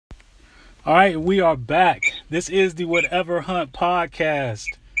All right, we are back. This is the Whatever Hunt podcast,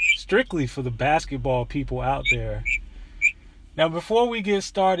 strictly for the basketball people out there. Now, before we get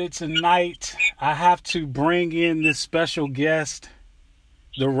started tonight, I have to bring in this special guest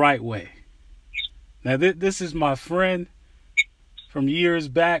the right way. Now, this is my friend from years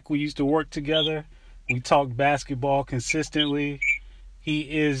back. We used to work together. We talked basketball consistently. He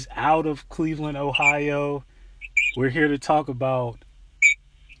is out of Cleveland, Ohio. We're here to talk about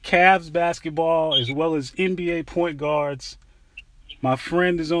Cavs basketball as well as NBA point guards. My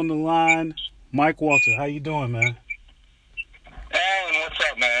friend is on the line, Mike Walter. How you doing, man? Alan, what's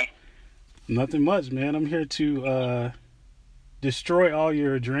up, man? Nothing much, man. I'm here to destroy all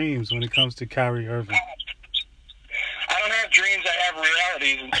your dreams when it comes to Kyrie Irving. I don't have dreams, I have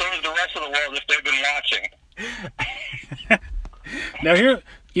realities, and so does the rest of the world if they've been watching. Now here,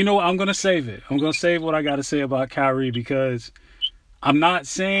 I'm gonna save it. I'm gonna save what I got to say about Kyrie because I'm not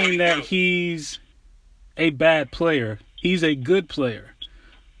saying that he's a bad player. He's a good player,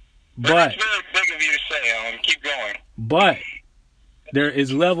 but That's very big of you to say, Alan. Keep going. but there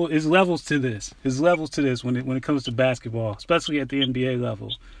is levels to this. There's levels to this when it comes to basketball, especially at the NBA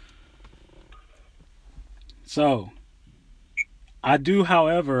level. So,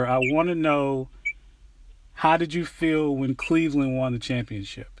 however, I want to know, how did you feel when Cleveland won the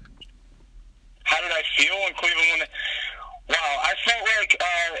championship? How did I feel when Cleveland won? Wow, I felt like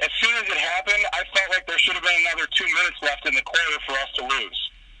as soon as it happened, I felt like there should have been another 2 minutes left in the quarter for us to lose.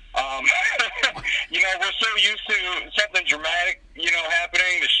 Um, we're so used to something dramatic,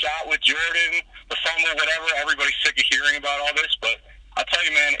 happening. The shot with Jordan, the fumble, whatever. Everybody's sick of hearing about all this, but I'll tell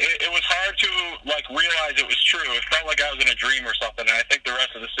you, man, it was hard to realize it was true. It felt like I was in a dream or something, and I think the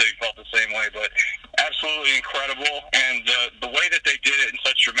rest of the city felt the same way. But absolutely incredible, and the way that they did it in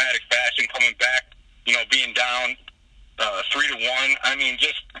such dramatic fashion, coming back, being down 3-1. I mean,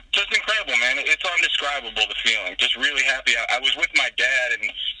 just incredible, man. It's undescribable, the feeling. Just really happy. I was with my dad,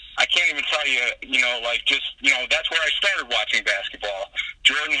 and I can't even tell you, that's where I started watching basketball.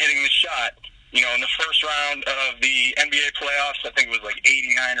 Jordan hitting the shot, in the first round of the NBA playoffs. I think it was like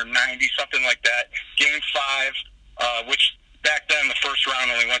 89 or 90, something like that. Game 5, which back then the first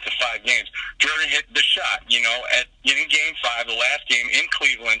round only went to 5 games. Jordan hit the shot, in Game 5, the last game in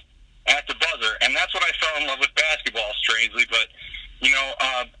Cleveland, at the buzzer, and that's when I fell in love with basketball, strangely. But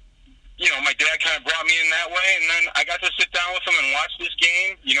my dad kind of brought me in that way, and then I got to sit down with him and watch this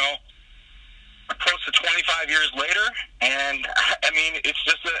game. Close to 25 years later, and I mean, it's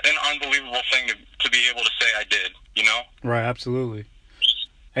just an unbelievable thing to be able to say I did. Right, absolutely.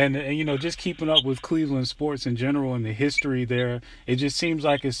 And just keeping up with Cleveland sports in general and the history there, it just seems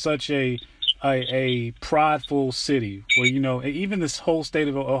like it's such a prideful city where even this whole state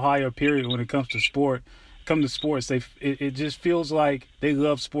of Ohio period when it comes to sports, it just feels like they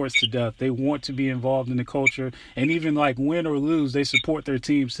love sports to death. They want to be involved in the culture, and even like win or lose, they support their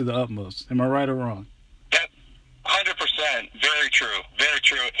teams to the utmost. Am I right or wrong? That 100%, very true, very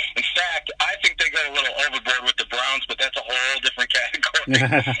true. In fact, I think they go a little overboard with the Browns, but that's a whole different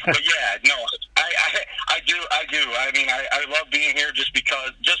category. But yeah, no, I do. I mean, I love being here just because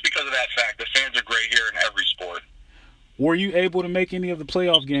of that fact. The fans are great here in every sport. Were you able to make any of the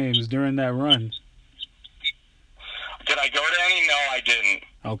playoff games during that run? Did I go to any? No, I didn't.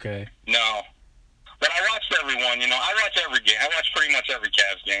 Okay. No. But I watched everyone, I watch every game. I watch pretty much every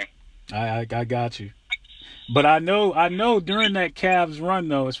Cavs game. I got you. But I know during that Cavs run,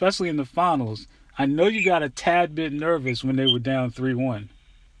 though, especially in the finals, I know you got a tad bit nervous when they were down 3-1.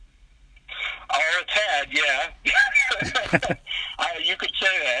 Oh, a tad, yeah. You could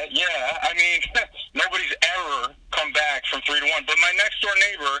say that, yeah. I mean, nobody's ever come back from 3-1. But my next door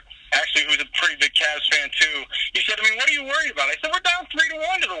neighbor, actually, who's a pretty big Cavs fan too, he said to me, "What are you worried about?" I said, "We're down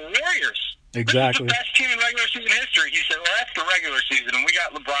 3-1 to the Warriors. Exactly. This is the best team in regular season history." He said, "Well, that's the regular season, and we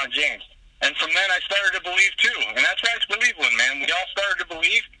got LeBron James." And from then, I started to believe too, and that's why it's Cleveland, man. We all started to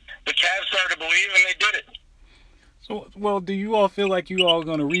believe. The Cavs started to believe, and they did it. So, well, do you all feel like you all are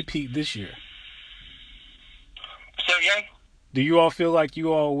going to repeat this year? So again. Do you all feel like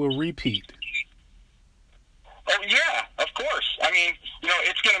you all will repeat? Oh, yeah, of course. I mean,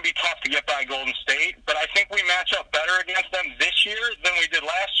 it's going to be tough to get by Golden State, but I think we match up better against them this year than we did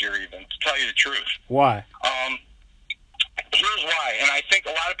last year, even, to tell you the truth. Why? Here's why, and I think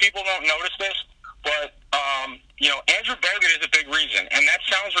a lot of people don't notice this, but, Andrew Bogut is a big reason, and that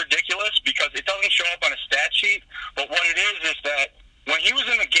sounds ridiculous because it doesn't show up on a stat sheet, but what it is that when he was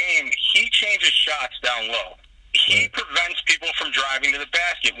in the game, he changes shots down low. He prevents people from driving to the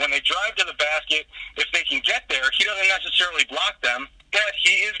basket. When they drive to the basket, if they can get there, he doesn't necessarily block them, but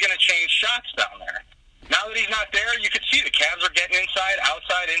he is going to change shots down there. Now that he's not there, you can see the Cavs are getting inside,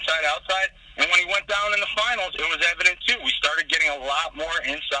 outside, when he went down in the finals, it was evident too. We started getting a lot more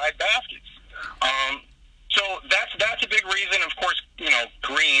inside baskets. So that's a big reason. Of course,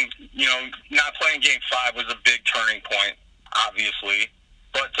 Green, not playing Game 5 was a big turning point, obviously.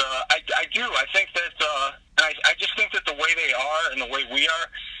 But I think that I just think that the way they are and the way we are,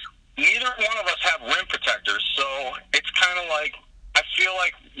 neither one of us have rim protectors. So it's kind of like, I feel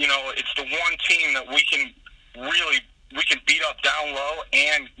like, it's the one team that we can beat up down low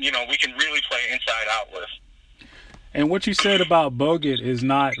and, we can really play inside out with. And what you said about Bogut is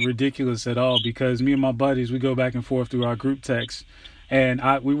not ridiculous at all, because me and my buddies, we go back and forth through our group text, and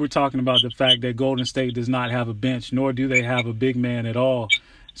we were talking about the fact that Golden State does not have a bench, nor do they have a big man at all.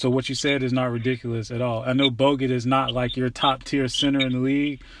 So what you said is not ridiculous at all. I know Bogut is not like your top-tier center in the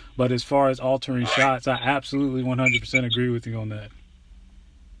league, but as far as altering shots, I absolutely 100% agree with you on that.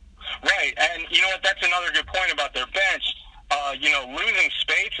 Right, and you know what? That's another good point about their bench. Losing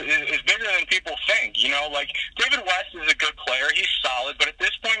Speights is bigger than people think. Like David West is a good player; he's solid, but at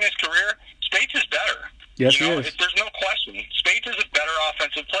this point in his career, Speights is better. Yes, he is. There's no question. Speights is a better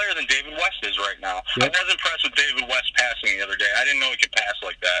offensive player than David West is right now. Yep. I was impressed with David West passing the other day. I didn't know he could pass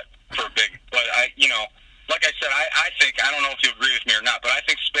like that for a big. But like I said, I think, I don't know if you agree with me or not, but I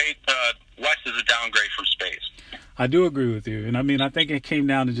think West is a downgrade from Speights. I do agree with you. And I think it came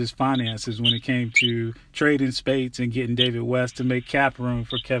down to just finances when it came to trading Speights and getting David West to make cap room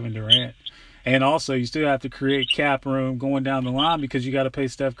for Kevin Durant. And also, you still have to create cap room going down the line because you got to pay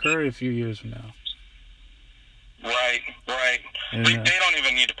Steph Curry a few years from now. Right. And, they don't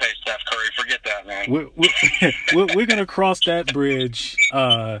even need to pay Steph Curry. Forget that, man. We're going to cross that bridge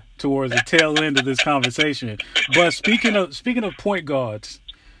towards the tail end of this conversation. But speaking of point guards,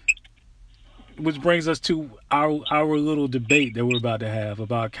 which brings us to our little debate that we're about to have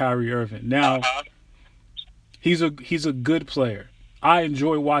about Kyrie Irving. Now, he's a good player. I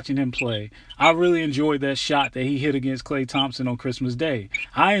enjoy watching him play. I really enjoyed that shot that he hit against Klay Thompson on Christmas Day.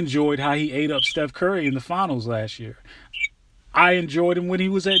 I enjoyed how he ate up Steph Curry in the finals last year. I enjoyed him when he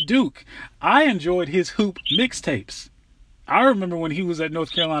was at Duke. I enjoyed his hoop mixtapes. I remember when he was at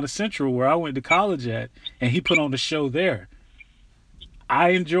North Carolina Central, where I went to college at, and he put on the show there. I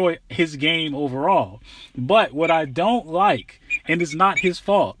enjoy his game overall. But what I don't like, and it's not his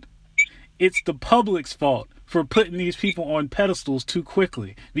fault, it's the public's fault for putting these people on pedestals too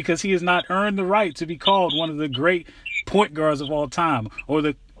quickly, because he has not earned the right to be called one of the great point guards of all time or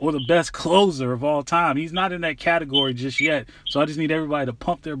the best closer of all time. He's not in that category just yet, so I just need everybody to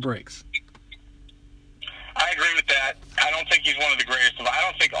pump their brakes. I agree with that. I don't think he's one of the greatest. I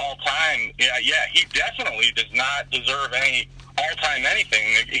don't think all time. Yeah, he definitely does not deserve any all-time anything.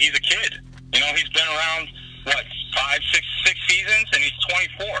 He's a kid. He's been around, 6 seasons, and he's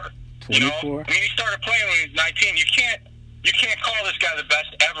 24. 24. He started playing when he was 19. You can't call this guy the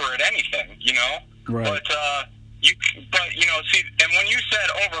best ever at anything, Right. But see, and when you said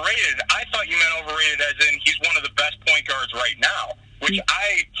overrated, I thought you meant overrated as in he's one of the best point guards right now, which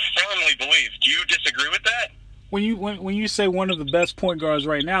I firmly believe. Do you disagree with that? When you say one of the best point guards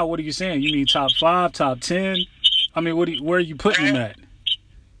right now, what are you saying? You mean top 5, top 10? Where are you putting him at?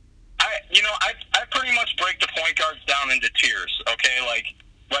 I pretty much break the point guards down into tiers. Okay, like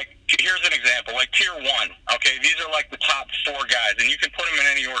here's an example. Like tier 1. Okay, these are like the top 4 guys, and you can put them in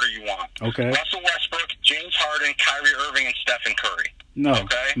any order you want. Okay. Russell Westbrook, James Harden, Kyrie Irving, and Stephen Curry. No.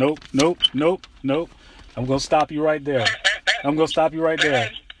 Okay. Nope. I'm gonna stop you right there.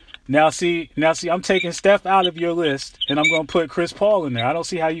 Now see, I'm taking Steph out of your list, and I'm gonna put Chris Paul in there. I don't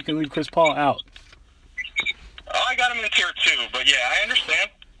see how you can leave Chris Paul out. I got him in tier 2, but yeah, I understand.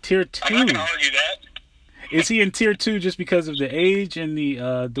 Tier 2. I'm not gonna argue that. Is he in tier 2 just because of the age and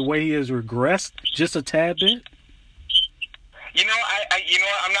the way he has regressed just a tad bit?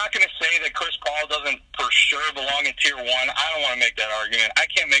 I'm not going to say that Chris Paul doesn't for sure belong in tier 1. I don't want to make that argument. I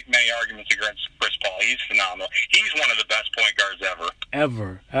can't make many arguments against Chris Paul. He's phenomenal. He's one of the best point guards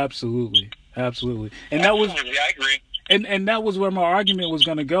ever. Absolutely. And that was, I agree. And that was where my argument was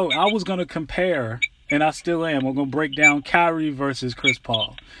going to go. I was going to compare, and I still am. We're going to break down Kyrie versus Chris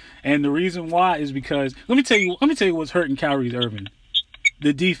Paul. And the reason why is because let me tell you what's hurting Kyrie Irving.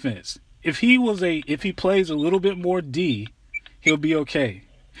 The defense. If he plays a little bit more D, he'll be okay.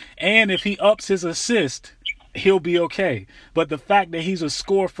 And if he ups his assist, he'll be okay. But the fact that he's a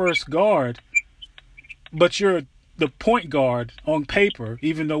score-first guard, but you're the point guard on paper,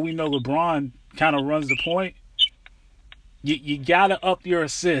 even though we know LeBron kind of runs the point, you got to up your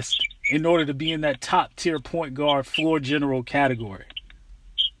assist in order to be in that top-tier point guard floor general category.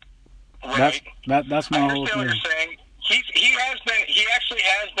 Right. That's my whole thing. I understand what you're saying. He actually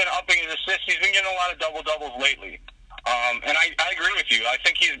has been upping his assists. He's been getting a lot of double-doubles lately. And I agree with you. I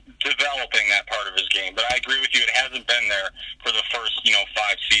think he's developing that part of his game, but I agree with you. It hasn't been there for the first,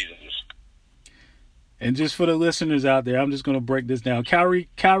 5 seasons. And just for the listeners out there, I'm just going to break this down. Kyrie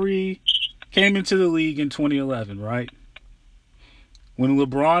came into the league in 2011, right? When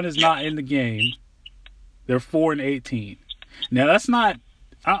LeBron is not in the game, they're 4-18. Now that's not.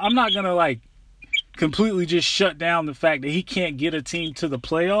 I'm not going to completely just shut down the fact that he can't get a team to the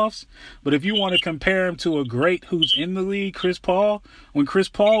playoffs. But if you want to compare him to a great who's in the league, Chris Paul, when Chris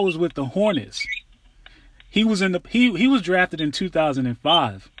Paul was with the Hornets, he was he was drafted in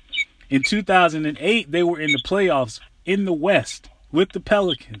 2005. In 2008, they were in the playoffs in the West with the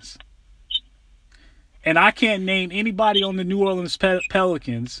Pelicans. And I can't name anybody on the New Orleans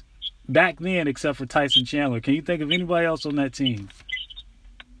Pelicans back then except for Tyson Chandler. Can you think of anybody else on that team?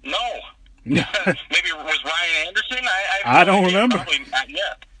 No. Maybe it was Ryan Anderson? I don't remember. Probably not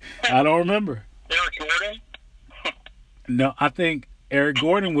yet. I don't remember. Eric Gordon? No, I think Eric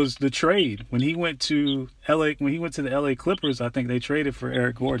Gordon was the trade. When he went to LA, when he went to the LA Clippers, I think they traded for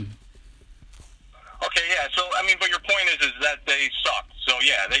Eric Gordon. Okay, yeah. So, but your point is that they sucked. So,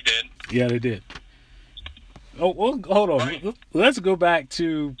 yeah, they did. Yeah, they did. Oh, well, hold on. Right. Let's go back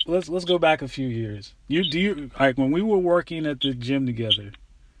a few years. When we were working at the gym together,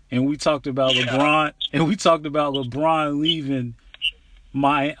 and we talked about LeBron, and we talked about LeBron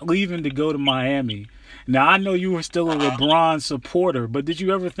leaving to go to Miami. Now I know you were still a LeBron supporter, but did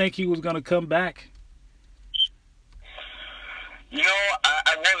you ever think he was going to come back?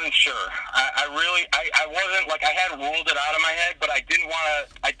 I wasn't sure. I wasn't I had ruled it out of my head, but I didn't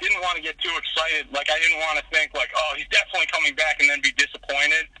want to get too excited. I didn't want to think oh, he's definitely coming back and then be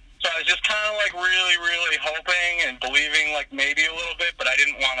disappointed. So I was just kind of really, really hoping and believing maybe a little bit, but I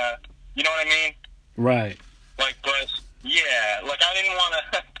didn't want to, you know what I mean? Right. But yeah, I didn't want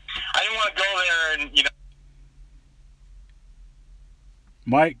to, I didn't want to go there and,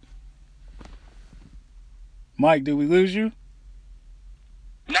 Mike, did we lose you?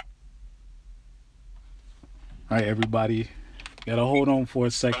 No. All right, everybody, gotta hold on for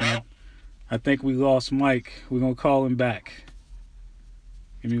a second. I think we lost Mike. We're gonna call him back.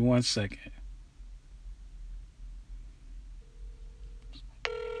 Give me 1 second.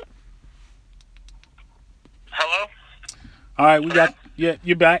 Hello? All right,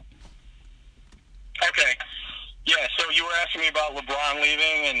 you're back. Okay. Yeah, so you were asking me about LeBron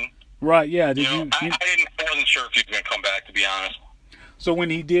leaving and... Right, yeah. I wasn't sure if he was going to come back, to be honest. So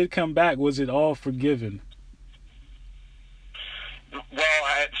when he did come back, was it all forgiven? Well,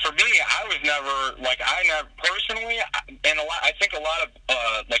 for me, I was never, personally, and I think a lot of,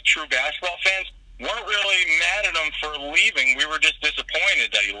 true basketball fans weren't really mad at him for leaving. We were just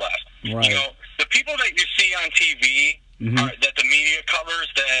disappointed that he left. Right. The people that you see on TV, that the media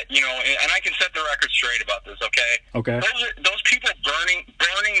covers, that, and I can set the record straight about this, okay? Okay. Those people burning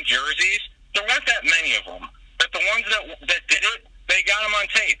jerseys, there weren't that many of them. But the ones that did it, they got them on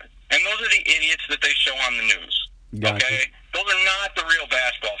tape. And those are the idiots that they show on the news. Gotcha. Okay? Those are not the real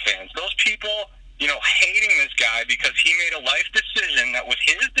basketball fans. Those people, hating this guy because he made a life decision that was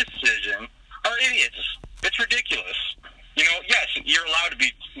his decision are idiots. It's ridiculous. Yes, you're allowed to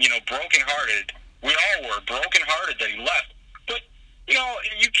be, brokenhearted. We all were brokenhearted that he left. But,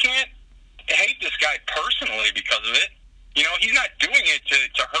 you can't hate this guy personally because of it. He's not doing it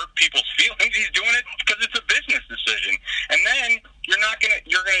to hurt people's feelings. He's doing it because it's a business decision. And then you're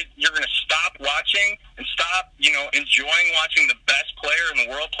gonna stop watching and stop, enjoying watching the best player in the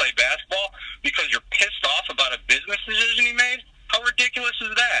world play basketball because you're pissed off about a business decision he made? How ridiculous is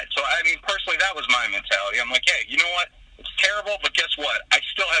that? So, personally, that was my mentality. I'm like, hey, you know what? It's terrible, but guess what? I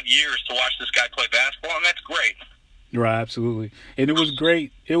still have years to watch this guy play basketball, and that's great. Right, absolutely. And it was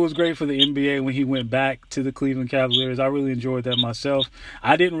great. It was great for the NBA when he went back to the Cleveland Cavaliers. I really enjoyed that myself.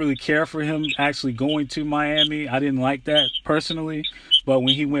 I didn't really care for him actually going to Miami. I didn't like that personally. But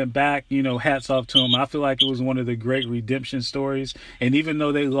when he went back, hats off to him. I feel like it was one of the great redemption stories. And even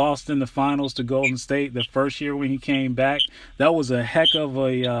though they lost in the finals to Golden State the first year when he came back, that was a heck of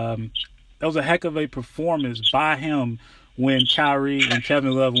a performance by him when Kyrie and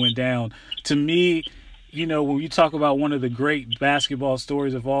Kevin Love went down. To me, when you talk about one of the great basketball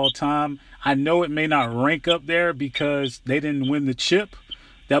stories of all time, I know it may not rank up there because they didn't win the chip,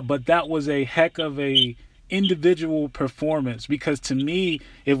 but that was a heck of a individual performance. Because to me,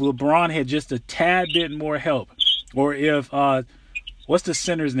 if LeBron had just a tad bit more help, or if what's the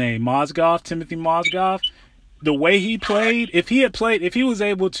center's name, Timothy Mozgov, the way he played, if he was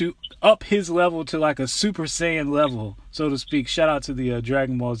able to up his level to like a Super Saiyan level, so to speak, shout out to the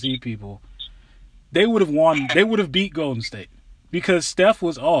Dragon Ball Z people, they would have won. They would have beat Golden State because Steph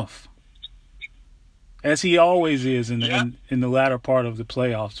was off. as he always is in the latter part of the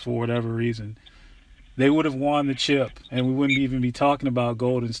playoffs for whatever reason. They would have won the chip, and we wouldn't even be talking about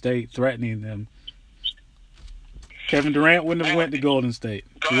Golden State threatening them. Kevin Durant wouldn't have went to Golden State.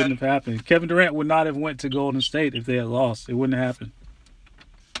 It wouldn't have happened. Kevin Durant would not have went to Golden State if they had lost. It wouldn't have happened.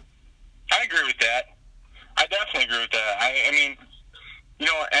 I agree with that. I definitely agree with that. I mean,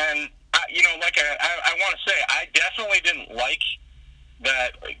 and I want to say, I definitely didn't like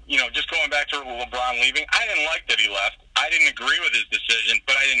that, just going back to LeBron leaving, I didn't like that he left. I didn't agree with his decision,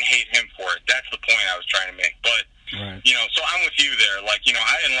 but I didn't hate him for it. That's the point I was trying to make. But, right. So I'm with you there. Like,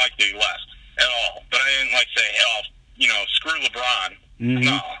 I didn't like that he left at all. But I didn't, say, hell, screw LeBron. Mm-hmm.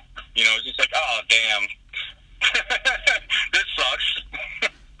 No. It's just like, oh, damn. This sucks.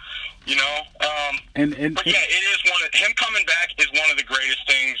 But yeah, it is him coming back is one of the greatest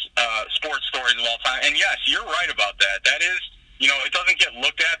things, sports stories of all time. And yes, you're right about that. That is, it doesn't get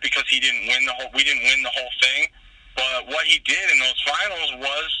looked at because we didn't win the whole thing. But what he did in those finals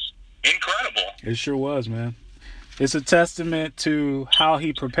was incredible. It sure was, man. It's a testament to how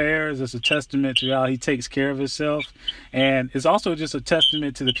he prepares. It's a testament to how he takes care of himself. And it's also just a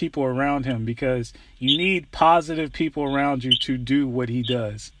testament to the people around him, because you need positive people around you to do what he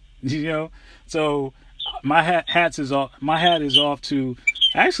does. So my hat is off to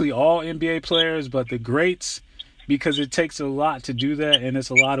actually all NBA players, but the greats, because it takes a lot to do that, and it's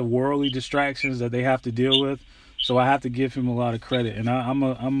a lot of worldly distractions that they have to deal with. So I have to give him a lot of credit. And I'm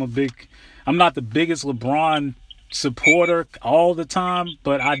not the biggest LeBron supporter all the time,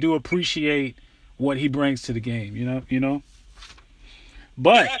 but I do appreciate what he brings to the game,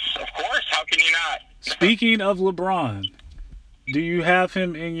 But yes, of course, how can you not? Speaking of LeBron, do you have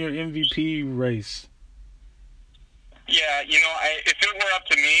him in your MVP race? Yeah, if it were up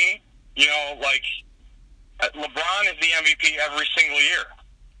to me, LeBron is the MVP every single year.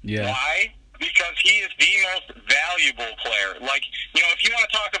 Yeah. Why? Because he is the most valuable player. If you want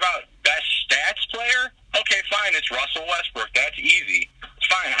to talk about best stats player, okay, fine, it's Russell Westbrook. That's easy. It's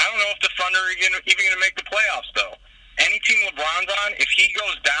fine. I don't know if the Thunder are even going to make the playoffs, though. Any team LeBron's on, if he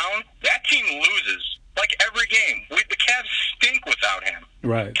goes down, that team loses. Every game. The Cavs stink without him.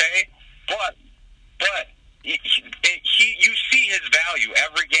 Right. Okay? But you see his value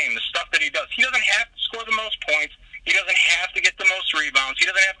every game, the stuff that he does. He doesn't have to score the most points. He doesn't have to get the most rebounds. He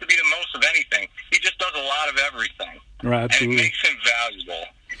doesn't have to be the most of anything. He just does a lot of everything. Right, absolutely. And it makes him valuable.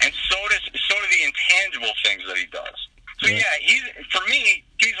 And so do the intangible things that he does. So yeah, for me,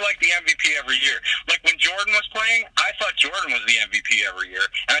 he's like the MVP every year. When Jordan was playing, I thought Jordan was the MVP every year.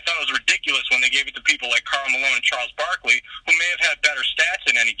 And I thought it was ridiculous when they gave it to people like Karl Malone and Charles Barkley, who may have had better stats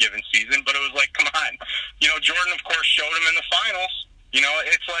in any given season, but it was come on. Jordan, of course, showed him in the finals.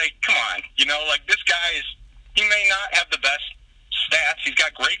 It's come on. This guy he may not have the best stats. He's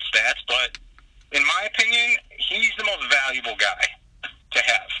got great stats, but in my opinion, he's the most valuable guy to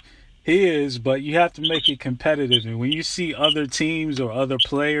have. He is, but you have to make it competitive. And when you see other teams or other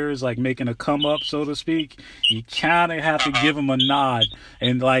players making a come up, so to speak, you kind of have to give them a nod.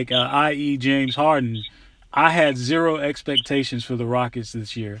 And i.e. James Harden, I had zero expectations for the Rockets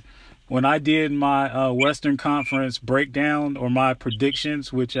this year. When I did my Western Conference breakdown, or my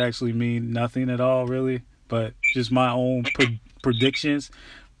predictions, which actually mean nothing at all really, but just my own predictions,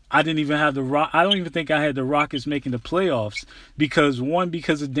 I didn't even have I don't even think I had the Rockets making the playoffs because of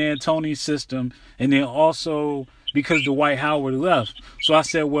D'Antoni's system, and then also because Dwight Howard left. So I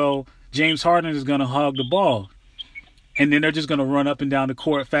said, well, James Harden is going to hog the ball, and then they're just going to run up and down the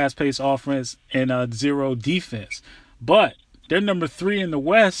court, fast-paced offense and zero defense. But they're number 3 in the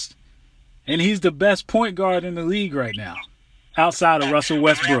West, and he's the best point guard in the league right now, outside of Russell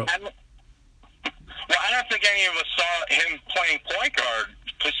Westbrook. Well, I don't think any of us saw him playing point guard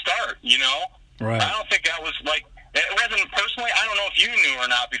to start, Right. I don't think that was it wasn't personally, I don't know if you knew or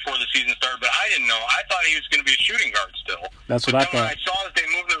not before the season started, but I didn't know. I thought he was going to be a shooting guard still. That's what I thought. When I saw that they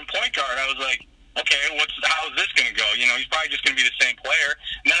moved him to point guard, I was like, okay, how is this going to go? He's probably just going to be the same player.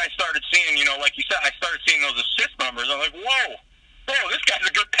 And then I started seeing, like you said, I started seeing those assist numbers. I'm like, whoa, this guy's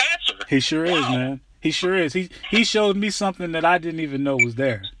a good passer. He sure is, man. He sure is. He showed me something that I didn't even know was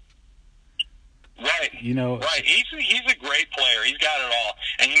there. Right. Right. He's a great player. He's got it all.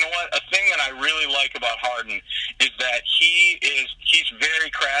 And you know what? A thing that I really like about Harden is that he's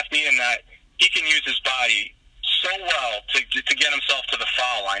very crafty in that he can use his body so well to get himself to the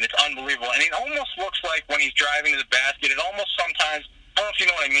foul line. It's unbelievable. And it almost looks like when he's driving to the basket, it almost sometimes, I don't know if you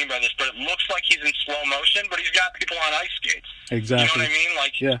know what I mean by this, but it looks like he's in slow motion, but he's got people on ice skates. Exactly. You know what I mean?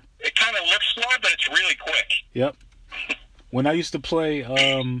 Yeah. It kind of looks slow, but it's really quick. Yep. When I used to play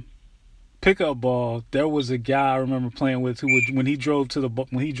pickup ball, there was a guy I remember playing with who would, when he drove to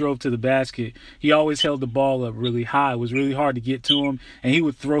the basket, he always held the ball up really high. It was really hard to get to him, and he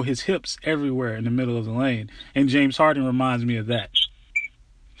would throw his hips everywhere in the middle of the lane. And James Harden reminds me of that.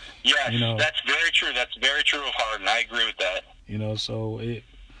 Yes, that's very true. That's very true of Harden. I agree with that.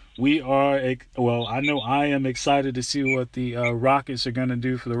 I know I am excited to see what the Rockets are going to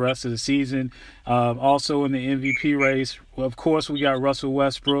do for the rest of the season. Also in the MVP race, of course, we got Russell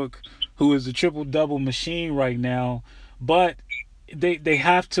Westbrook, who is a triple-double machine right now. But they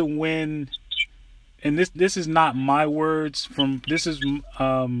have to win, and this is not my words. I'm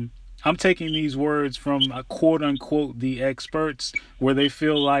taking these words from quote-unquote the experts, where they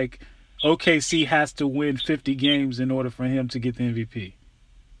feel like OKC has to win 50 games in order for him to get the MVP.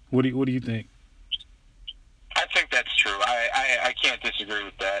 What do you think? I think that's true. I can't disagree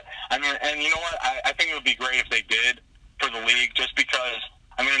with that. I mean, and you know what? I think it would be great if they did for the league, just because,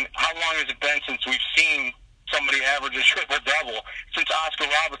 I mean, how long has it been since we've seen somebody average a triple-double? Since Oscar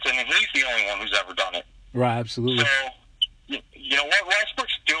Robertson, and he's the only one who's ever done it. Right, absolutely. So, you know, what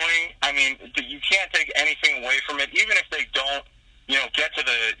Westbrook's doing, I mean, you can't take anything away from it, even if they don't, get to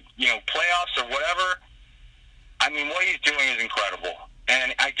the, playoffs or whatever. I mean, what he's doing is incredible.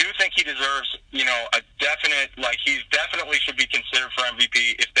 And I do think he deserves, a definite, he definitely should be considered for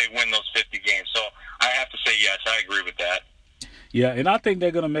MVP if they win those 50 games. So I have to say yes, I agree with that. Yeah, and I think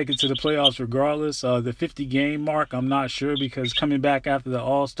they're going to make it to the playoffs regardless. The 50-game mark, I'm not sure, because coming back after the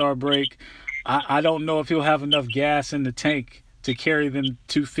All-Star break, I don't know if he'll have enough gas in the tank to carry them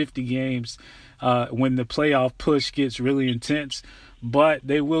to 50 games when the playoff push gets really intense. But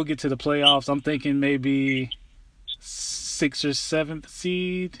they will get to the playoffs. I'm thinking maybe 6th or 7th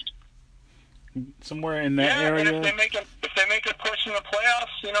seed, somewhere in that area. And if they make a push in the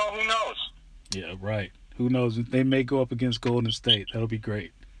playoffs, who knows? Yeah, right. Who knows? They may go up against Golden State. That'll be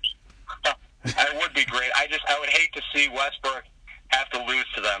great. It would be great. I would hate to see Westbrook have to lose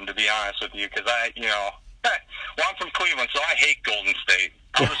to them, to be honest with you, because I'm from Cleveland, so I hate Golden State.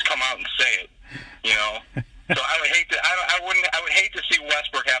 I'll just come out and say it, So I would hate to see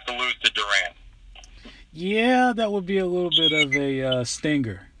Westbrook have to lose to Durant. Yeah, that would be a little bit of a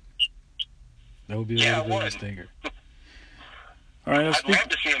stinger. That would be a little bit of a stinger. All right, I'd love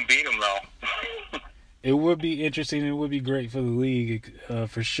to see him beat him, though. It would be interesting. It would be great for the league,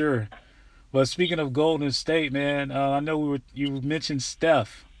 for sure. But speaking of Golden State, man, I know you mentioned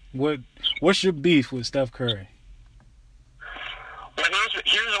Steph. What's your beef with Steph Curry? Well,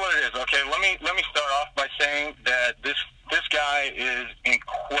 here's what it is. Okay, let me start off by saying that this guy is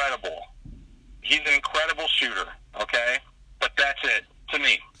incredible. He's an incredible shooter. Okay, but that's it to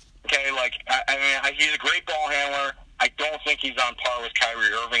me. Okay, he's a great ball handler. I don't think he's on par with Kyrie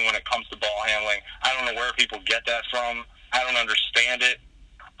Irving when it comes to ball handling. I don't know where people get that from. I don't understand it.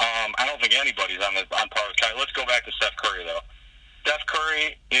 I don't think anybody's on par with Kyrie. Let's go back to Steph Curry, though. Steph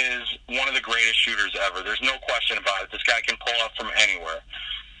Curry is one of the greatest shooters ever. There's no question about it. This guy can pull up from anywhere.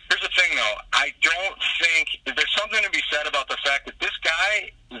 Here's the thing, though. I don't think there's something to be said about the fact that this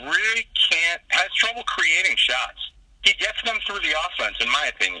guy really has trouble creating shots. He gets them through the offense, in my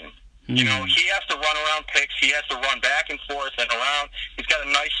opinion. He has to run around picks. He has to run back and forth and around. He's got a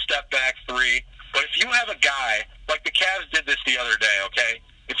nice step-back three. But if you have a guy, like the Cavs did this the other day, okay?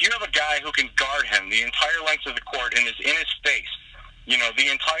 If you have a guy who can guard him the entire length of the court and is in his face, the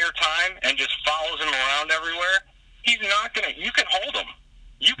entire time and just follows him around everywhere, he's not going to – you can hold him.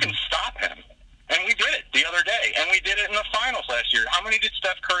 You can stop him. And we did it the other day. And we did it in the finals last year. How many did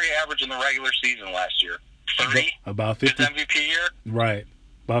Steph Curry average in the regular season last year? 30? About 50. His MVP year? Right.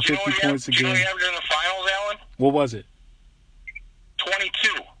 About 50 points a game. Do you know what he averaged in the finals, Alan? What was it? 22.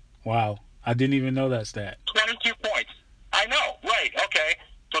 Wow. I didn't even know that stat. 22 points. I know. Right. Okay.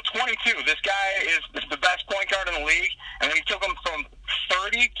 So 22. This guy is the best point guard in the league, and we took him from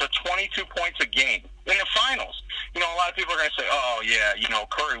 30 to 22 points a game in the finals. A lot of people are going to say, oh, yeah,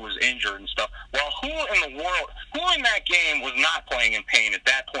 Curry was injured and stuff. Well, who in that game was not playing in pain at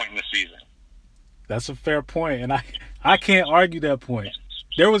that point in the season? That's a fair point, and I can't argue that point.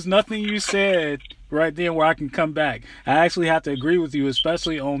 There was nothing you said right then where I can come back. I actually have to agree with you,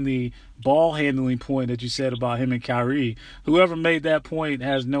 especially on the ball handling point that you said about him and Kyrie. Whoever made that point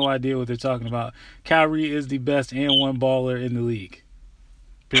has no idea what they're talking about. Kyrie is the best and one baller in the league.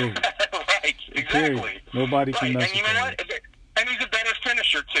 Period. Right, exactly. Period. Nobody can mess with him. And you know what? And he's a better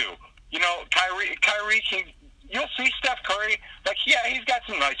finisher, too. Kyrie can – you'll see Steph Curry, he's got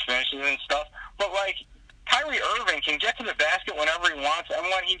some nice finishes and stuff, but, Kyrie Irving can get to the basket whenever he wants, and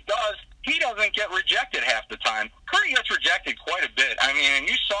when he does, he doesn't get rejected half the time. Curry gets rejected quite a bit. And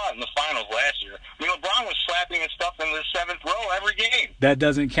you saw it in the finals last year. LeBron was slapping his stuff in the 7th row every game. That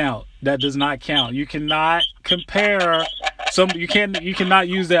doesn't count. That does not count. You cannot compare you cannot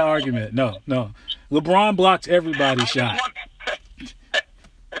use that argument. No, no. LeBron blocks everybody's shot.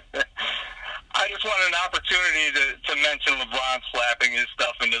 I just want an opportunity to mention LeBron slapping his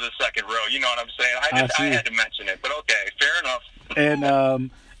stuff into the second row. You know what I'm saying? I had to mention it, but okay, fair enough.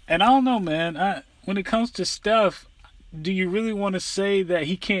 And I don't know, man. When it comes to Steph, do you really want to say that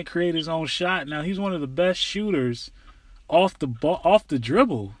he can't create his own shot? Now, he's one of the best shooters off the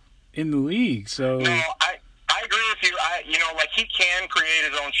dribble in the league. So no, I agree with you. Like he can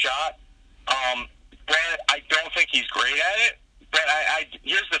create his own shot, but I don't think he's great at it. But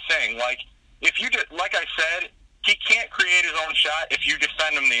here's the thing, like if you like I said, he can't create his own shot if you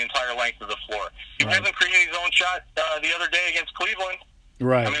defend him the entire length of the floor. He wasn't creating his own shot the other day against Cleveland.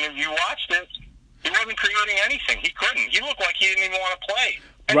 Right. I mean, if you watched it, he wasn't creating anything. He couldn't. He looked like he didn't even want to play.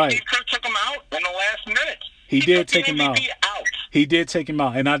 And Steve Kerr took him out in the last minute. He did take him out. He did take him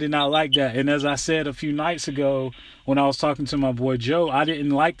out, and I did not like that. And as I said a few nights ago when I was talking to my boy Joe, I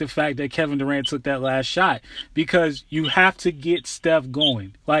didn't like the fact that Kevin Durant took that last shot because you have to get Steph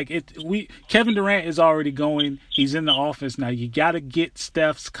going. Kevin Durant is already going. He's in the offense now. You got to get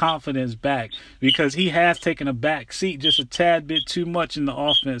Steph's confidence back because he has taken a back seat just a tad bit too much in the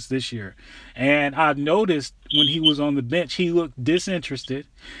offense this year. And I've noticed when he was on the bench, he looked disinterested.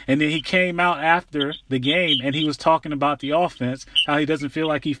 And then he came out after the game and he was talking about the offense, how he doesn't feel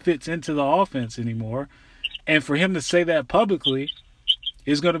like he fits into the offense anymore. And for him to say that publicly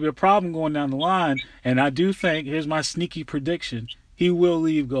is going to be a problem going down the line. And I do think, here's my sneaky prediction, he will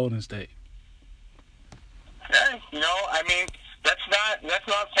leave Golden State. Yeah, I mean, that's not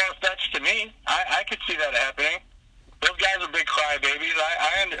far-fetched to me. I could see that happening. Those guys are big crybabies.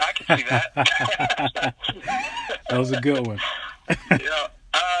 I can see that. That was a good one.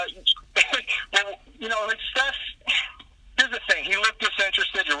 Like Steph, here's the thing. He looked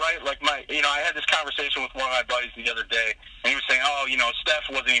disinterested. You're right. Like I had this conversation with one of my buddies the other day, and he was saying, Steph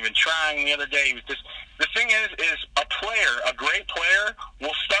wasn't even trying the other day. He was just. The thing is a great player,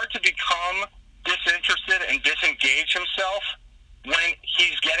 will start to become disinterested and disengage himself when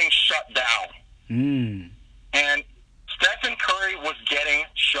he's getting shut down. And Stephen Curry was getting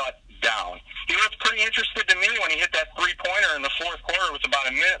shut down. He looked pretty interested to me when he hit that three-pointer in the fourth quarter with about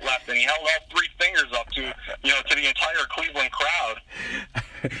a minute left, and he held all three fingers up to the entire Cleveland crowd.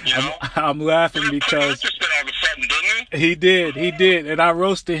 I'm laughing he was because interested all of a sudden, didn't he? He did, and I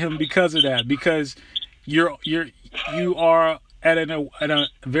roasted him because of that. Because you are at a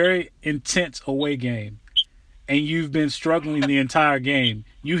very intense away game, and you've been struggling the entire game.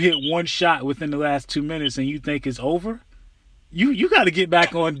 You hit one shot within the last 2 minutes, and you think it's over. You got to get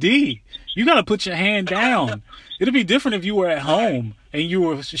back on D. You got to put your hand down. It'll be different if you were at home and you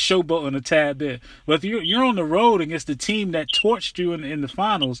were showboating a tad bit. But if you're on the road against the team that torched you in the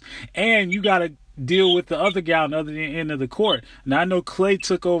finals, and you got to deal with the other guy on the other end of the court. Now, I know Clay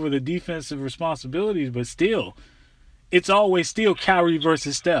took over the defensive responsibilities, but still, it's always still Kyrie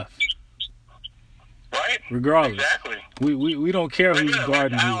versus Steph. Right. Regardless. Exactly. We don't care who's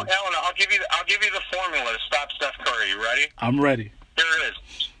guarding who. Alan, I'll give you the formula to stop Steph Curry. You ready? I'm ready. Here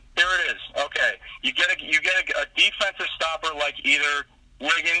it is. Okay. You get a defensive stopper like either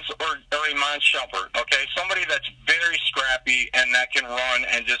Wiggins or Iman Shumpert. Okay, somebody that's very scrappy and that can run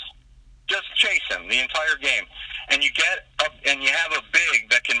and just chase him the entire game. And you have a big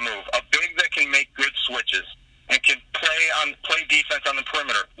that can move, a big that can make good switches and can play defense on the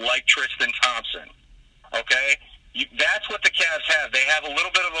perimeter like Tristan Thompson. Okay? That's what the Cavs have. They have a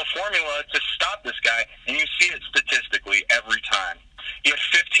little bit of a formula to stop this guy, and you see it statistically every time. He had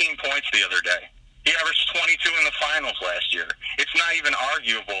 15 points the other day. He averaged 22 in the finals last year. It's not even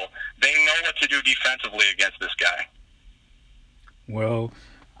arguable. They know what to do defensively against this guy. Well,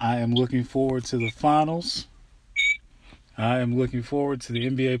 I am looking forward to the finals. I am looking forward to the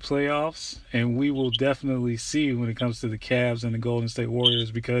NBA playoffs, and we will definitely see when it comes to the Cavs and the Golden State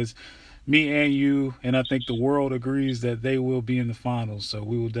Warriors, because me and you, and I think the world agrees that they will be in the finals, so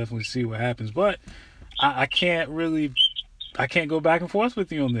we will definitely see what happens. But I can't go back and forth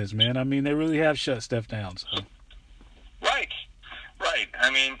with you on this, man. I mean, they really have shut Steph down. So. Right. I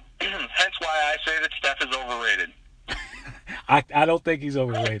mean, hence why I say that Steph is overrated. I don't think he's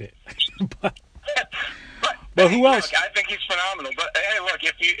overrated. But who else? Look, I think he's phenomenal. But hey, look,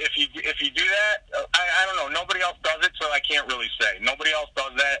 if you do that, I don't know. Nobody else does it, so I can't really say. Nobody else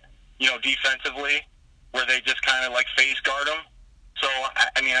does that, defensively, where they just kind of like face guard him. So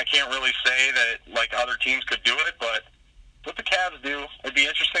I mean, I can't really say that like other teams could do it, but what the Cavs do, it'd be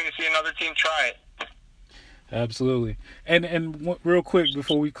interesting to see another team try it. Absolutely. And real quick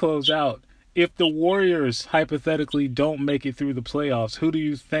before we close out, if the Warriors hypothetically don't make it through the playoffs, who do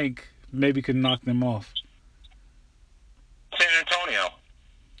you think maybe could knock them off? San Antonio.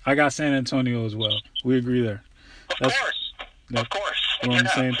 I got San Antonio as well. We agree there. Of course. We're on the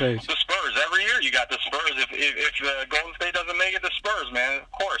same page. The Spurs. Every year you got the Spurs. If the Golden State doesn't make it, the Spurs, man.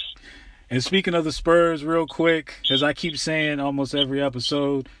 Of course. And speaking of the Spurs, real quick, as I keep saying almost every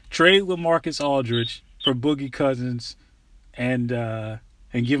episode, trade LaMarcus Aldridge for Boogie Cousins and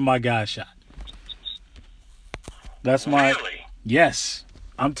give my guy a shot. That's my... Really? Yes.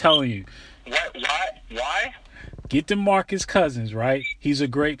 I'm telling you. Why? Get DeMarcus Cousins, right? He's a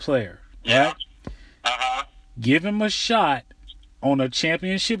great player. Yeah. Right? Uh-huh. Give him a shot on a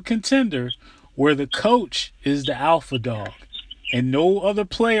championship contender where the coach is the alpha dog and no other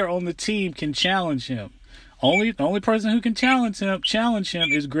player on the team can challenge him. The only person who can challenge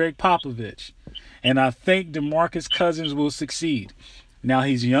him is Greg Popovich. And I think DeMarcus Cousins will succeed. Now,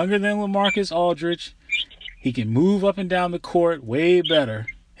 he's younger than LaMarcus Aldridge. He can move up and down the court way better,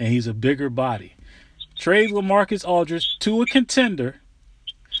 and he's a bigger body. Trade LaMarcus Aldridge to a contender.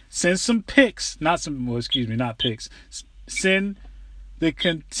 Send some picks, not picks. Send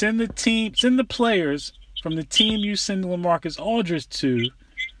the players from the team you send LaMarcus Aldridge to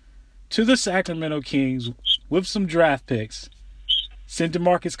the Sacramento Kings with some draft picks. Send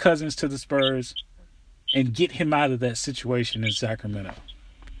DeMarcus Cousins to the Spurs and get him out of that situation in Sacramento.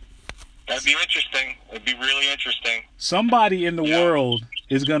 That'd be interesting. It'd be really interesting. Somebody in the world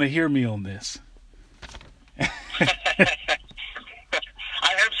is going to hear me on this. I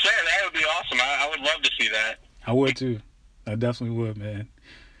hope so. That would be awesome. I would love to see that. I would too. I definitely would, man.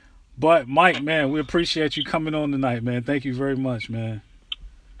 But, Mike, man, we appreciate you coming on tonight, man. Thank you very much, man.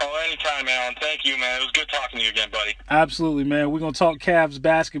 Oh, anytime, Alan. Thank you, man. It was good talking to you again, buddy. Absolutely, man. We're going to talk Cavs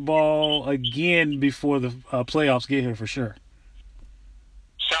basketball again before the playoffs get here for sure.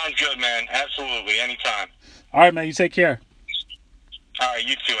 Sounds good, man. Absolutely. Anytime. All right, man. You take care. All right.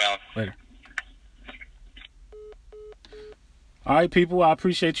 You too, Alan. Later. All right, people. I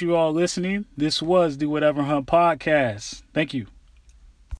appreciate you all listening. This was the Whatever Hunt podcast. Thank you.